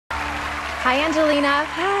Hi, Angelina.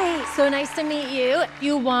 Hi. So nice to meet you.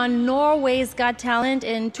 You won Norway's Got Talent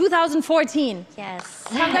in 2014. Yes.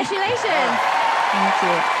 Congratulations. Thank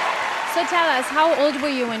you. So tell us, how old were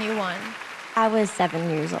you when you won? I was 7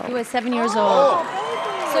 years old. You were 7 years old.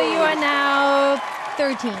 So you are now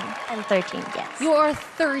 13. I'm 13, yes. You are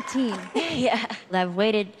 13. Yeah. I've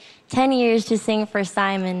waited 10 years to sing for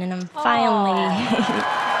Simon, and I'm finally... Oh,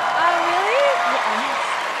 really?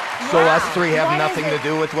 Yes. So us three have What nothing is to it?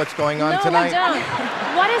 do with what's going on No, tonight? we don't.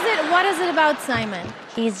 What is it about Simon?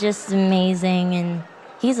 He's just amazing, and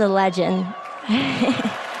he's a legend. He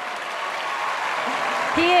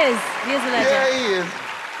is. He is a legend. Yeah, he is.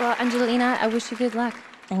 Well, Angelina, I wish you good luck.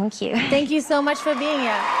 Thank you. Thank you so much for being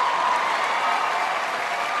here.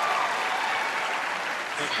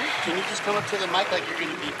 Can you just come up to the mic like you're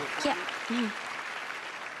going to be? Yeah.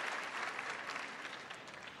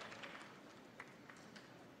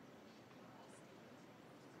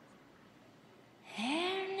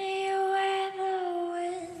 Anywhere the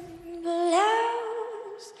wind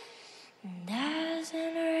blows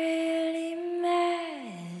doesn't really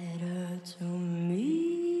matter to me.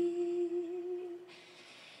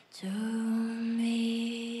 To me.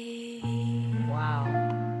 Wow.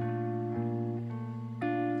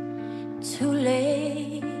 Too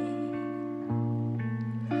late.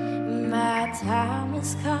 My time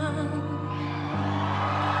has come.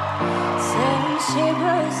 Sudden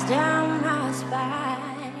shivers down my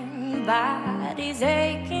spine. Body's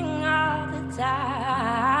aching all the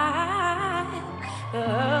time.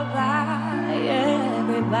 Goodbye,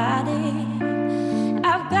 everybody.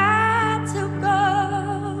 I've got to go.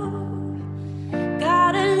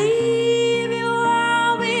 Gotta leave you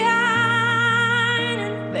all behind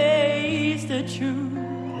and face the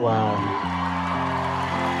truth. Wow.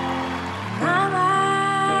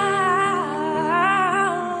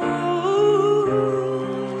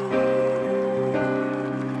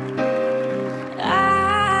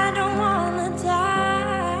 I don't wanna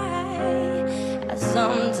die. I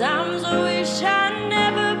sometimes wish I'd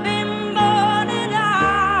never been born at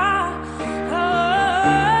all.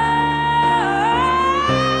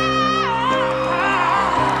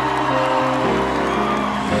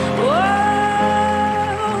 Oh,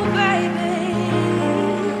 baby,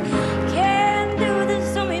 can't do this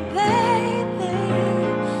to me, baby.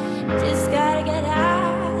 Just gotta get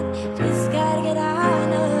out, just gotta get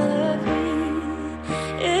out of here.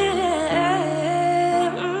 Yeah.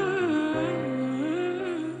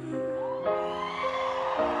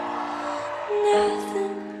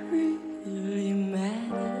 Nothing really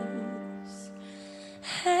matters.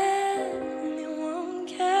 Anyone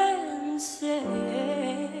can say.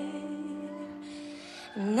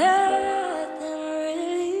 Nothing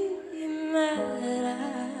really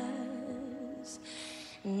matters.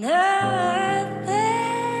 Nothing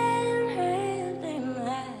really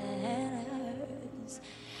matters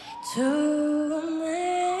to me.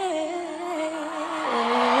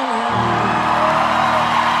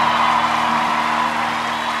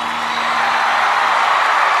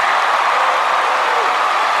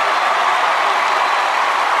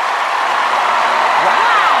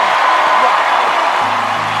 Wow.